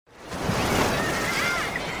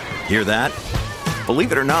Hear that?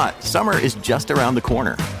 Believe it or not, summer is just around the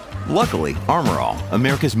corner. Luckily, Armor All,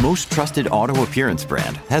 America's most trusted auto appearance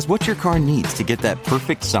brand, has what your car needs to get that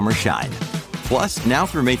perfect summer shine. Plus, now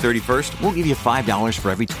through May 31st, we'll give you $5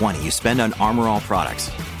 for every $20 you spend on Armor All products.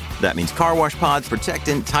 That means car wash pods,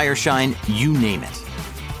 protectant, tire shine, you name it.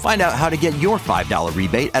 Find out how to get your $5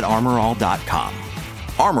 rebate at armorall.com.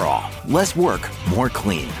 Armor All, less work, more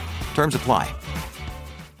clean. Terms apply.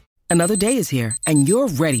 Another day is here, and you're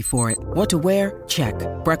ready for it. What to wear? Check.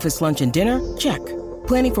 Breakfast, lunch, and dinner? Check.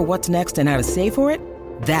 Planning for what's next and how to save for it?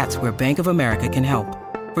 That's where Bank of America can help.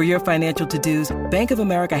 For your financial to-dos, Bank of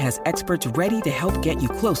America has experts ready to help get you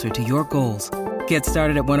closer to your goals. Get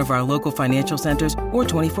started at one of our local financial centers or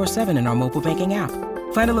 24/7 in our mobile banking app.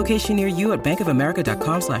 Find a location near you at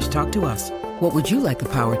bankofamerica.com/talktous. What would you like the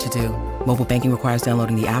power to do? Mobile banking requires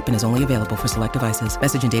downloading the app and is only available for select devices.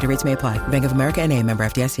 Message and data rates may apply. Bank of America N.A., member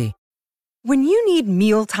FDIC. When you need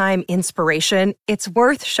mealtime inspiration, it's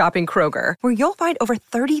worth shopping Kroger, where you'll find over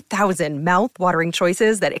 30,000 mouth-watering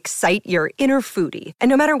choices that excite your inner foodie. And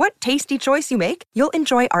no matter what tasty choice you make, you'll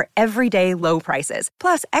enjoy our everyday low prices,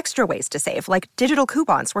 plus extra ways to save, like digital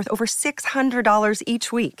coupons worth over $600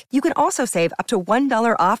 each week. You can also save up to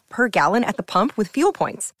 $1 off per gallon at the pump with fuel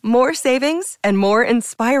points. More savings and more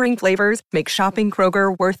inspiring flavors make shopping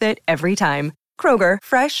Kroger worth it every time. Kroger,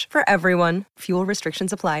 fresh for everyone. Fuel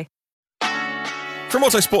restrictions apply. From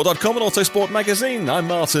Autosport.com and Autosport Magazine, I'm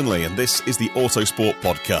Martin Lee, and this is the Autosport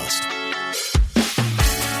Podcast.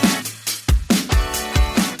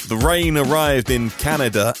 The rain arrived in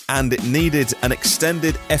Canada, and it needed an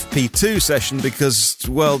extended FP2 session because,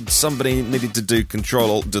 well, somebody needed to do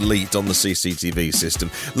Control-Alt-Delete on the CCTV system.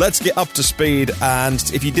 Let's get up to speed, and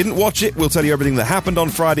if you didn't watch it, we'll tell you everything that happened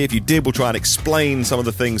on Friday. If you did, we'll try and explain some of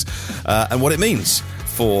the things and what it means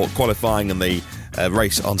for qualifying and the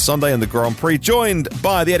race on Sunday and the Grand Prix, joined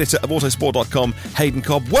by the editor of Autosport.com, Hayden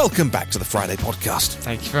Cobb. Welcome back to the Friday podcast.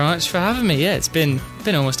 Thank you very much for having me. Yeah, it's been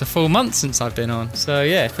almost a full month since I've been on, so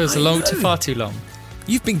yeah, it feels far too long.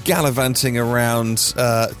 You've been gallivanting around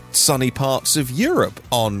sunny parts of Europe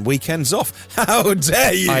on weekends off. How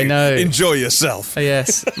dare you enjoy yourself?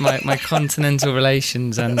 Yes, my continental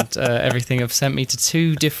relations and everything have sent me to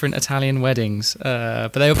 2 different Italian weddings,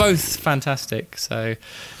 but they were both fantastic, so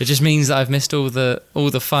it just means that I've missed all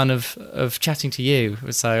the fun of chatting to you,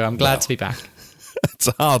 so I'm glad to be back. It's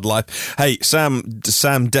a hard life. Hey, Sam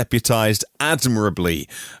deputised admirably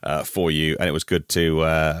for you, and it was good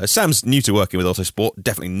to... Sam's new to working with Autosport,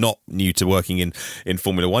 definitely not new to working in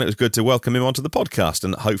Formula One. It was good to welcome him onto the podcast,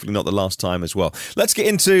 and hopefully not the last time as well. Let's get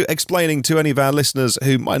into explaining to any of our listeners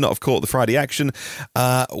who might not have caught the Friday action,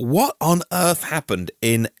 what on earth happened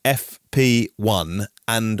in FP1,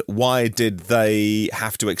 and why did they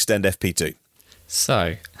have to extend FP2?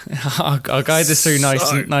 So, I'll guide this through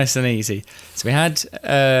nice and easy. So we had,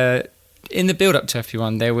 in the build-up to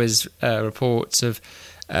FP1, there was reports of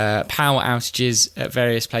power outages at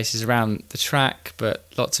various places around the track, but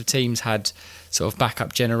lots of teams had sort of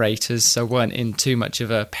backup generators, so weren't in too much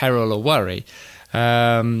of a peril or worry.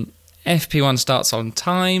 FP1 starts on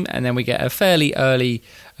time, and then we get a fairly early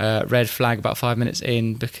red flag about 5 minutes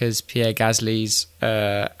in because Pierre Gasly's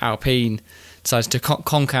Alpine decides to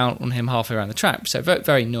conk out on him halfway around the track. So very,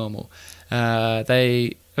 very normal.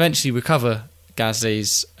 They eventually recover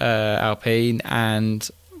Gasly's Alpine and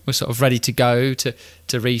were sort of ready to go to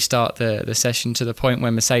restart the session, to the point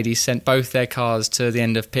where Mercedes sent both their cars to the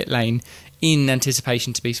end of pit lane in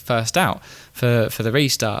anticipation to be first out for the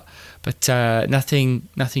restart. But nothing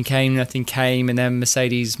came, and then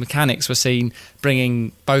Mercedes mechanics were seen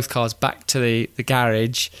bringing both cars back to the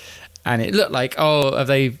garage, and it looked like, have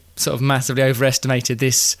they sort of massively overestimated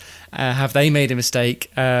this? Have they made a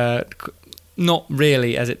mistake? Not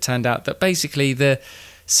really, as it turned out. That basically the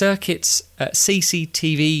circuit's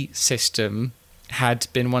CCTV system had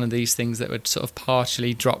been one of these things that had sort of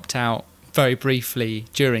partially dropped out very briefly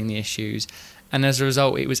during the issues, and as a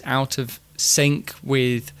result it was out of sync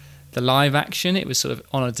with the live action. It was sort of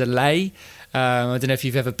on a delay. I don't know if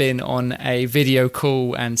you've ever been on a video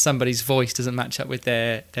call and somebody's voice doesn't match up with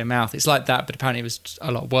their mouth. It's like that, but apparently it was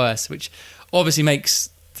a lot worse, which obviously makes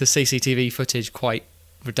the CCTV footage quite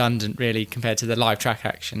redundant, really, compared to the live track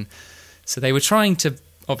action. So they were trying to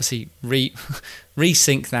obviously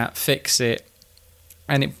resync that, fix it,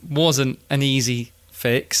 and it wasn't an easy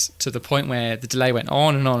fix, to the point where the delay went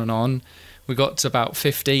on and on and on. We got to about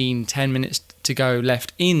 10 minutes to go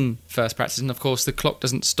left in first practice, and of course the clock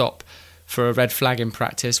doesn't stop for a red flag in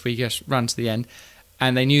practice. We just run to the end,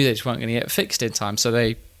 and they knew they just weren't going to get fixed in time, so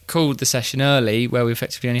they called the session early, where we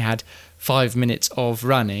effectively only had 5 minutes of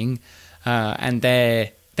running, and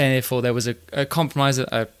therefore there was a compromise,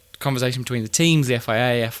 a conversation between the teams, the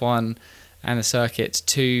FIA, F1 and the circuit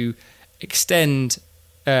to extend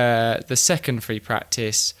the second free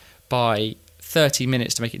practice by 30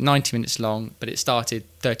 minutes to make it 90 minutes long, but it started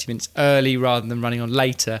 30 minutes early rather than running on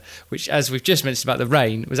later, which, as we've just mentioned about the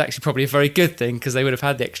rain, was actually probably a very good thing because they would have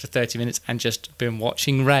had the extra 30 minutes and just been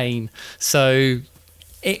watching rain. So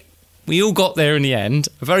we all got there in the end.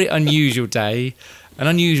 A very unusual day, an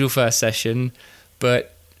unusual first session,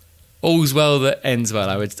 but all's well that ends well,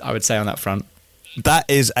 I would say on that front. That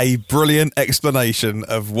is a brilliant explanation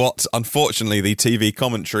of what, unfortunately, the TV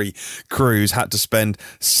commentary crews had to spend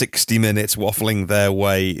 60 minutes waffling their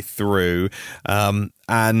way through. And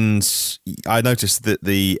I noticed that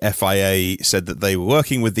the FIA said that they were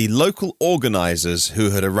working with the local organisers who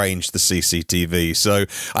had arranged the CCTV. So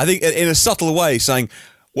I think in a subtle way saying,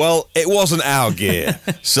 well, it wasn't our gear,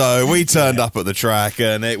 so we turned up at the track,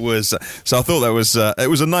 and it was. So I thought it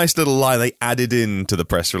was a nice little line they added in to the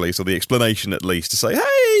press release, or the explanation at least, to say,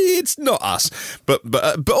 "Hey, it's not us." But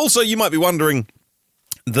also, you might be wondering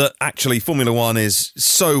that actually Formula One is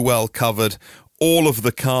so well covered. All of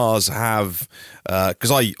the cars have, because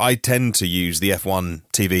I tend to use the F1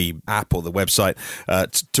 TV app or the website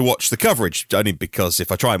to watch the coverage, only because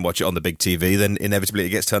if I try and watch it on the big TV, then inevitably it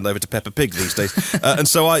gets turned over to Peppa Pig these days. And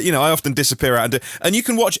so I often disappear out and you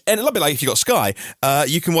can watch, and a little bit like if you've got Sky,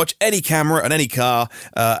 you can watch any camera and any car,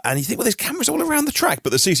 and you think, well, there's cameras all around the track, but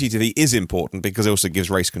the CCTV is important because it also gives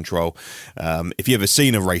race control. If you've ever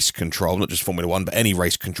seen a race control, not just Formula One, but any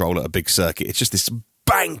race control at a big circuit, it's just this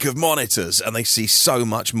bank of monitors, and they see so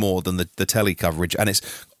much more than the telly coverage, and it's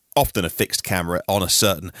often a fixed camera on a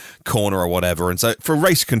certain corner or whatever. And so for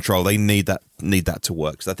race control, they need that to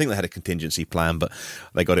work. So I think they had a contingency plan, but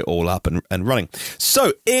they got it all up and running.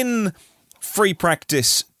 So in free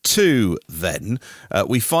practice 2 then,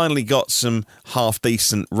 we finally got some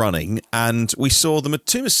half-decent running, and we saw the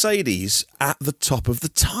two Mercedes at the top of the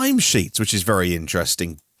timesheets, which is very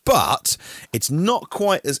interesting. But it's not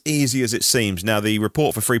quite as easy as it seems. Now, the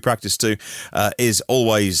report for Free Practice 2 is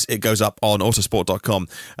always, it goes up on autosport.com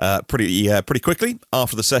pretty quickly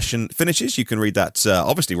after the session finishes. You can read that,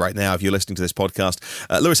 obviously, right now if you're listening to this podcast.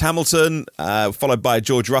 Lewis Hamilton, followed by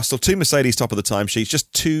George Russell, 2 Mercedes top of the timesheets,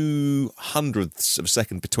 just 0.02 of a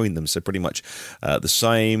second between them, so pretty much the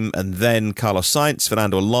same. And then Carlos Sainz,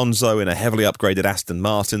 Fernando Alonso in a heavily upgraded Aston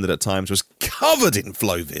Martin that at times was covered in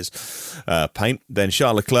Flovis paint. Then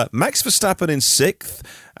Charles Leclerc, Max Verstappen in 6th,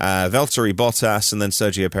 Valtteri Bottas, and then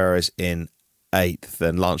Sergio Perez in 8th,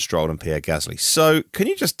 then Lance Stroll and Pierre Gasly. So can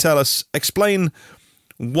you just explain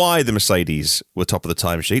why the Mercedes were top of the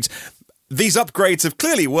timesheets? These upgrades have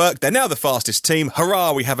clearly worked. They're now the fastest team.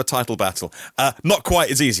 Hurrah, we have a title battle. Not quite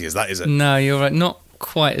as easy as that, is it? No, you're right. Not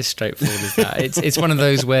quite as straightforward as that. It's one of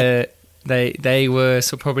those where they were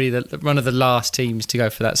probably one of the last teams to go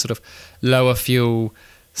for that sort of lower fuel,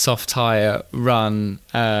 soft tyre run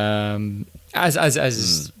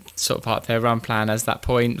as sort of part of their run plan. As that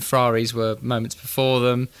point, Ferraris were moments before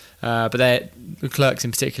them, but the Clerks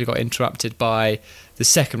in particular got interrupted by the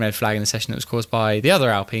second red flag in the session that was caused by the other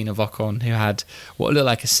Alpine of Ocon, who had what looked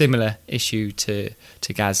like a similar issue to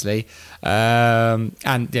Gasly.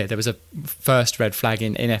 And yeah, there was a first red flag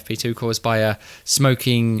in FP2 caused by a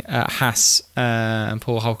smoking Haas and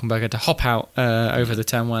Paul Hulkenberg had to hop out over the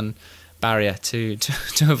turn 1 barrier to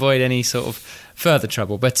avoid any sort of further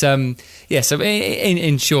trouble. But so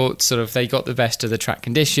in short, sort of they got the best of the track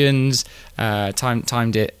conditions,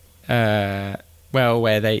 timed it well,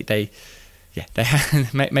 where they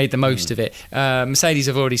made the most of it. Mercedes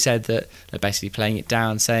have already said that they're basically playing it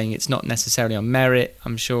down, saying it's not necessarily on merit.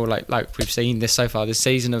 I'm sure, like we've seen this so far this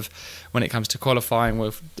season, of when it comes to qualifying,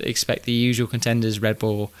 we'll expect the usual contenders: Red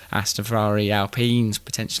Bull, Aston, Ferrari, Alpines,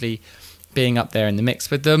 potentially being up there in the mix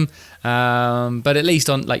with them. But at least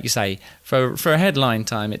on, like you say, for a headline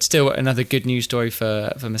time, it's still another good news story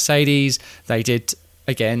for Mercedes. They did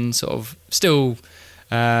again sort of still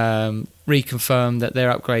reconfirm that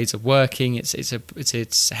their upgrades are working.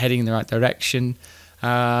 It's heading in the right direction.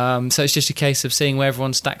 So it's just a case of seeing where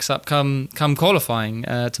everyone stacks up come qualifying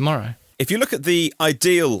tomorrow. If you look at the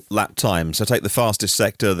ideal lap time, so take the fastest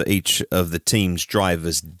sector that each of the team's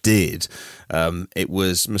drivers did, it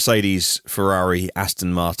was Mercedes, Ferrari,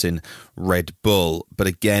 Aston Martin, Red Bull. But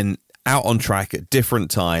again, out on track at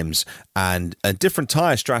different times and different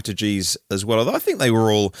tyre strategies as well. Although I think they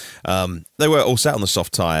were all set on the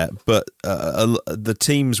soft tyre, but the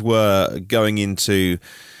teams were going into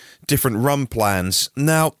different run plans.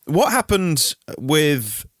 Now, what happened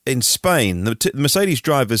with in Spain, the Mercedes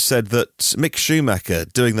drivers said that Mick Schumacher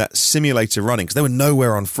doing that simulator running, because they were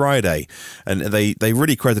nowhere on Friday, and they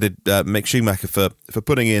really credited Mick Schumacher for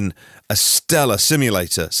putting in a stellar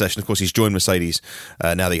simulator session. Of course, he's joined Mercedes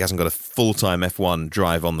now that he hasn't got a full-time F1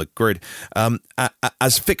 drive on the grid,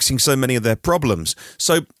 as fixing so many of their problems.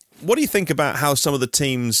 So what do you think about how some of the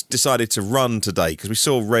teams decided to run today? Because we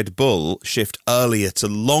saw Red Bull shift earlier to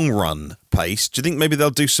long-run pace. Do you think maybe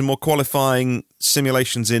they'll do some more qualifying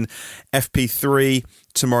simulations in FP3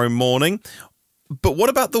 tomorrow morning? But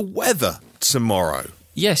what about the weather tomorrow?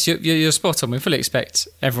 Yes, you're spot on. We fully expect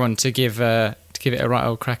everyone to give it a right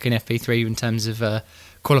old crack in FP3 in terms of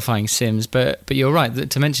qualifying sims. But you're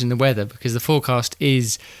right to mention the weather, because the forecast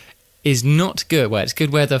is not good. Well, it's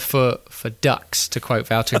good weather for ducks, to quote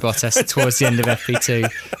Valtteri Bottas towards the end of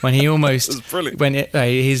FP2, when he almost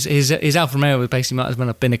his Alfa Romeo basically might as well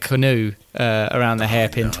have been a canoe around the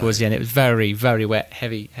hairpin towards the end. It was very, very wet,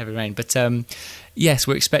 heavy rain. But yes,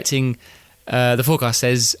 we're expecting. The forecast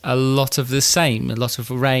says a lot of the same, a lot of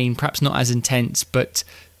rain, perhaps not as intense, but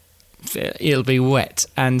it'll be wet,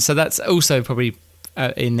 and so that's also probably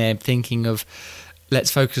in their thinking of. Let's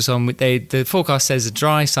focus on, the forecast says a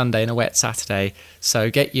dry Sunday and a wet Saturday. So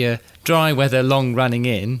get your dry weather long running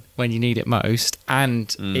in when you need it most.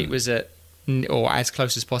 And it was or as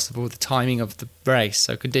close as possible, the timing of the race.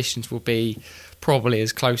 So conditions will be probably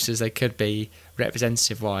as close as they could be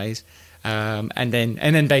representative wise. And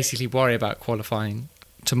then basically worry about qualifying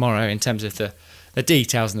tomorrow in terms of the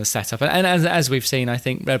details and the setup. And as we've seen, I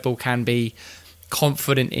think Red Bull can be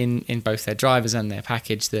confident in both their drivers and their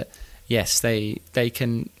package that, yes, they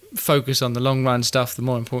can focus on the long run stuff, the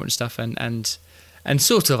more important stuff, and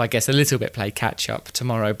sort of, I guess, a little bit play catch up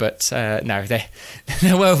tomorrow. But no, they're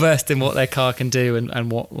well versed in what their car can do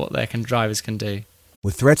and what their drivers can do.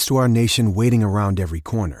 With threats to our nation waiting around every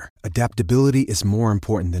corner, adaptability is more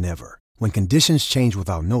important than ever. When conditions change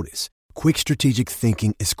without notice, quick strategic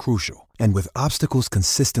thinking is crucial. And with obstacles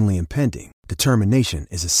consistently impending, determination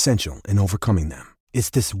is essential in overcoming them. It's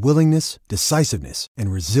this willingness, decisiveness,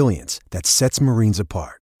 and resilience that sets Marines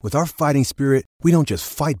apart. With our fighting spirit, we don't just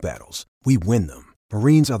fight battles, we win them.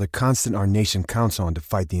 Marines are the constant our nation counts on to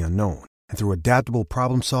fight the unknown. And through adaptable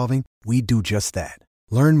problem solving, we do just that.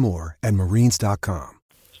 Learn more at marines.com.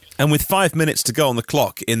 And with 5 minutes to go on the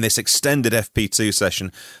clock in this extended FP2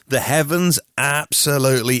 session, the heavens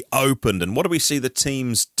absolutely opened. And what do we see the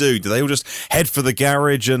teams do? Do they all just head for the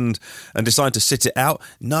garage and decide to sit it out?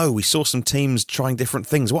 No, we saw some teams trying different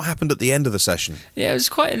things. What happened at the end of the session? Yeah, it was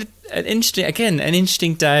quite an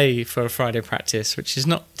interesting day for a Friday practice, which is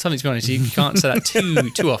not something, to be honest, you can't say that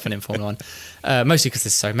too often in Formula 1, mostly because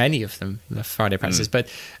there's so many of them, the Friday practices. But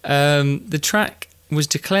the track was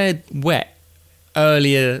declared wet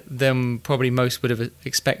earlier than probably most would have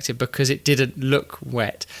expected, because it didn't look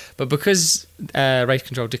wet. But because Race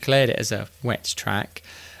Control declared it as a wet track,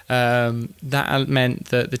 that meant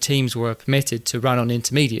that the teams were permitted to run on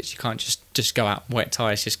intermediates. You can't just go out wet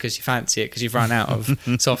tyres just because you fancy it, because you've run out of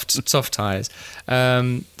soft tyres.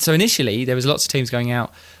 So initially there was lots of teams going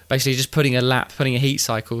out basically just putting a heat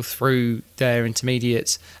cycle through their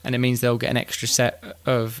intermediates, and it means they'll get an extra set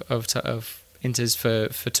of inters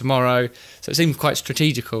for tomorrow. So it seemed quite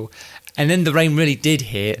strategical. And then the rain really did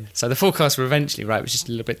hit. So the forecasts were eventually right, it was just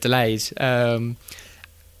a little bit delayed. And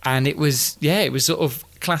it was sort of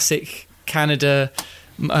classic Canada,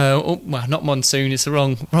 well, not monsoon, it's the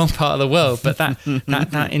wrong part of the world, but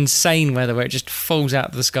that insane weather where it just falls out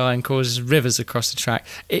of the sky and causes rivers across the track.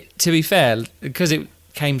 To be fair, because it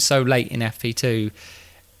came so late in FP2,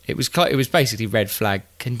 it was basically red flag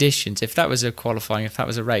conditions. If that was a qualifying, if that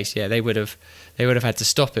was a race, yeah, they would have had to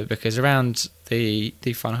stop it, because around the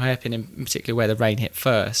final hairpin, in particular where the rain hit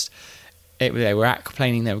first, they were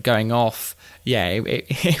aquaplaning, they were going off. Yeah,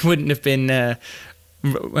 it wouldn't have been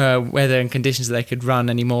weather and conditions that they could run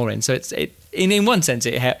anymore in. So in one sense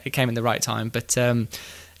it came in the right time, but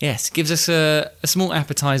yes, it gives us a small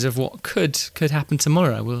appetizer of what could happen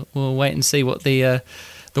tomorrow. We'll wait and see what the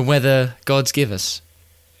weather gods give us.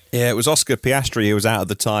 Yeah, it was Oscar Piastri who was out at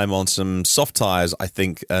the time on some soft tyres, I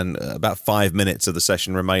think, and about 5 minutes of the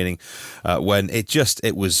session remaining when it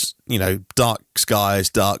was, dark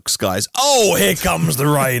skies. Oh, here comes the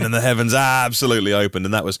rain, and the heavens absolutely opened.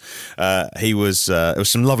 And that was, it was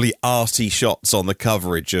some lovely arty shots on the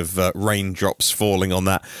coverage of raindrops falling on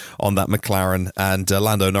that McLaren. And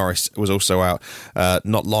Lando Norris was also out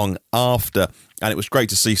not long after. And it was great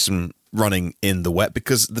to see some running in the wet,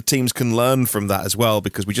 because the teams can learn from that as well,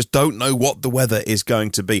 because we just don't know what the weather is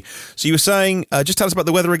going to be. So you were saying, just tell us about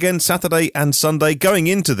the weather again, Saturday and Sunday. Going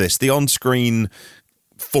into this, the on-screen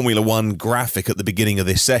Formula One graphic at the beginning of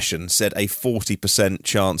this session said a 40%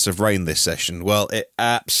 chance of rain this session. Well, it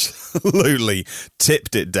absolutely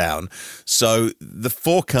tipped it down. So the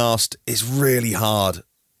forecast is really hard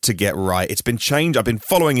to get right. It's been changed. I've been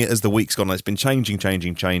following it as the week's gone on. It's been changing.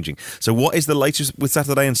 So what is the latest with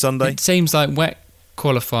Saturday and Sunday? It seems like wet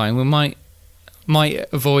qualifying. We might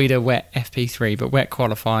avoid a wet FP3, but wet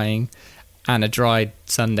qualifying and a dry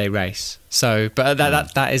Sunday race. So, but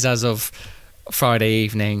that is as of Friday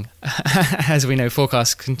evening. As we know,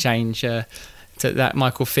 forecasts can change. To that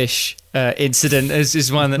Michael Fish incident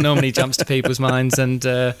is one that normally jumps to people's minds, and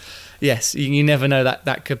yes, you never know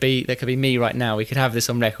that could be me right now. We could have this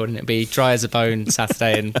on record, and it'd be dry as a bone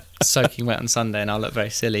Saturday and soaking wet on Sunday, and I'll look very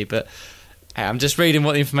silly. But I'm just reading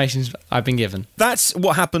what the information I've been given. That's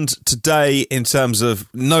what happened today in terms of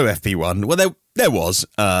no FP1. Well, there was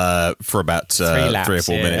for about 3 or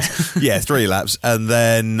 4 minutes. Yeah, 3 laps, and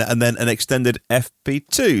then an extended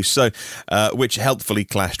FP2, so which helpfully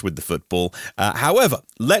clashed with the football. However,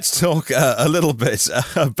 let's talk a little bit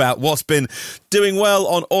about what's been doing well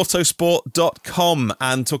on Autosport.com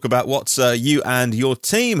and talk about what you and your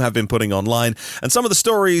team have been putting online and some of the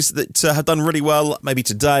stories that have done really well maybe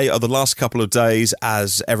today or the last couple of days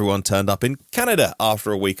as everyone turned up in Canada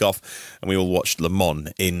after a week off and we all watched Le Mans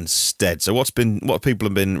instead. So what people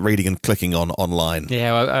have been reading and clicking on online?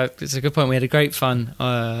 Yeah, well, it's a good point. We had a great fun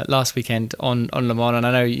last weekend on Le Mans, and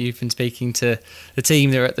I know you've been speaking to the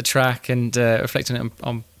team that are at the track and reflecting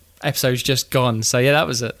on episodes just gone. So yeah, that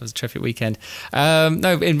was a terrific weekend.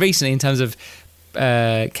 Recently in terms of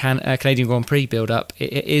Canadian Grand Prix build-up,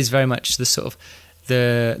 it is very much the sort of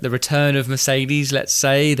the return of Mercedes, let's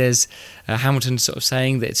say. There's Hamilton sort of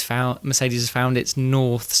saying that Mercedes has found its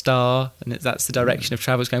North Star, and that's the direction of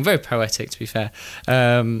travel. It's going very poetic, to be fair,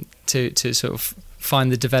 to sort of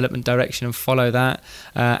find the development direction and follow that.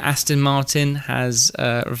 Aston Martin has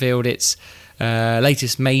revealed its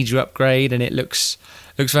latest major upgrade, and it looks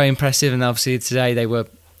very impressive. And obviously today it was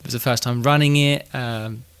the first time running it.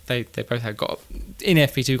 They both have got in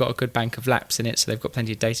FP2 got a good bank of laps in it, so they've got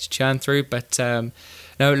plenty of data to churn through. But no,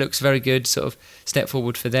 it looks very good, sort of step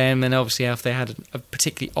forward for them. And obviously, after they had a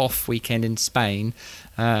particularly off weekend in Spain,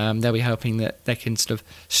 they'll be hoping that they can sort of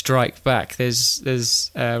strike back.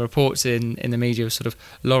 There's reports in the media of sort of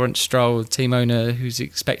Lawrence Stroll, team owner, who's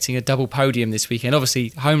expecting a double podium this weekend. Obviously,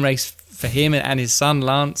 home race for him and his son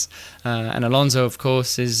Lance, and Alonso, of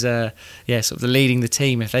course, is sort of leading the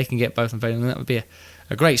team. If they can get both on podium, that would be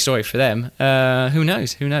a great story for them. Who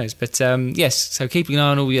knows? But yes, so keeping an eye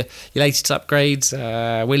on all your latest upgrades.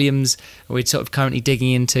 Williams, we're sort of currently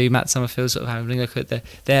digging into. Matt Summerfield sort of having a look at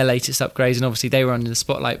their latest upgrades, and obviously they were under the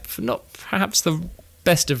spotlight for not perhaps the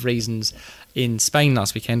best of reasons in Spain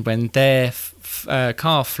last weekend when their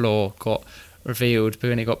car floor got revealed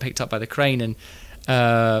when it got picked up by the crane. And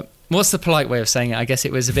what's the polite way of saying it? I guess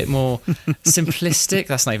it was a bit more simplistic.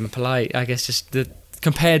 That's not even polite. I guess just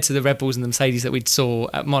compared to the Red Bulls and the Mercedes that we saw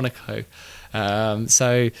at Monaco.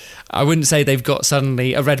 So I wouldn't say they've got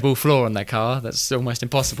suddenly a Red Bull floor on their car. That's almost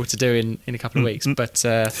impossible to do in a couple of weeks. But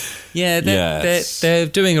they're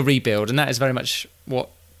doing a rebuild, and that is very much what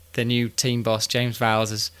the new team boss, James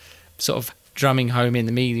Vowles, is sort of drumming home in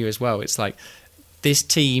the media as well. It's like this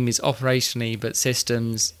team is operationally, but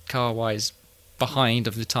systems, car-wise, behind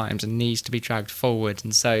of the times and needs to be dragged forward.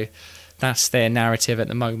 And so that's their narrative at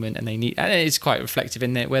the moment, and it's quite reflective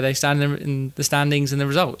in where they stand in the standings and the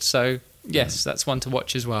results. So yes, that's one to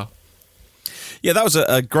watch as well. Yeah, that was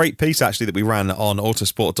a great piece actually that we ran on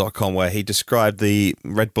Autosport.com where he described the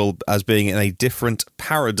Red Bull as being in a different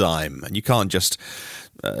paradigm, and you can't just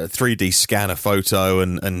 3D scan a photo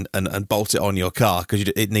and bolt it on your car because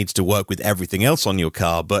it needs to work with everything else on your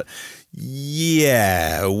car. But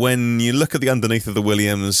yeah, when you look at the underneath of the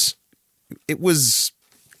Williams, it was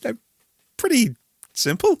pretty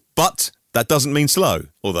simple, but that doesn't mean slow.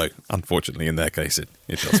 Although, unfortunately, in their case, it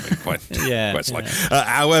does mean quite slow. Yeah.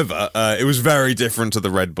 However, it was very different to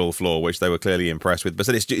the Red Bull floor, which they were clearly impressed with. But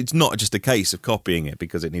it's not just a case of copying it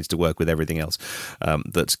because it needs to work with everything else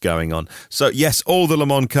that's going on. So, yes, all the Le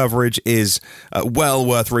Mans coverage is well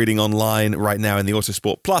worth reading online right now in the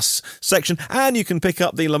Autosport Plus section. And you can pick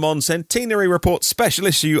up the Le Mans Centenary Report special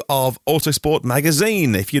issue of Autosport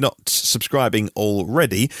magazine. If you're not subscribing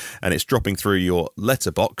already and it's dropping through your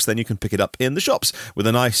letterbox, then you can pick it up in the shops with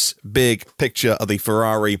a nice big picture of the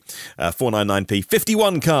Ferrari 499P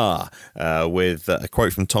 51 car with a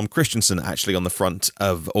quote from Tom Christensen actually on the front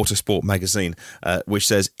of Autosport magazine, which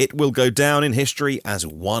says, "It will go down in history as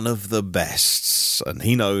one of the best." And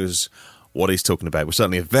he knows what he's talking about. It was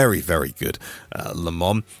certainly a very, very good Le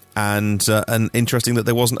Mans. And interesting that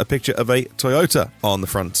there wasn't a picture of a Toyota on the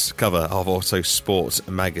front cover of Autosport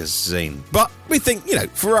magazine. But we think,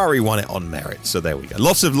 Ferrari won it on merit, so there we go.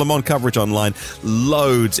 Lots of Le Mans coverage online,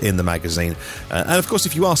 loads in the magazine. And of course,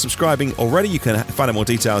 if you are subscribing already, you can find out more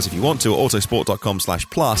details if you want to at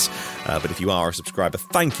autosport.com/plus. But if you are a subscriber,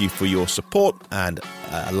 thank you for your support and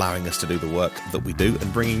allowing us to do the work that we do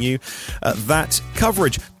and bringing you that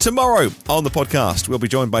coverage. Tomorrow on the podcast, we'll be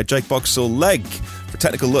joined by Jake Boxall-Legge for a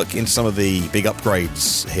technical look into some of the big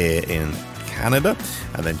upgrades here in Canada,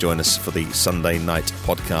 and then join us for the Sunday night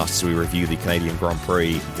podcast as we review the Canadian Grand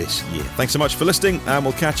Prix this year. Thanks so much for listening, and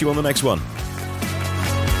we'll catch you on the next one.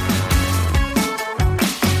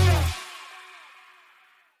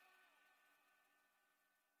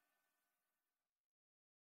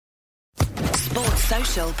 Sports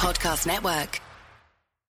Social Podcast Network.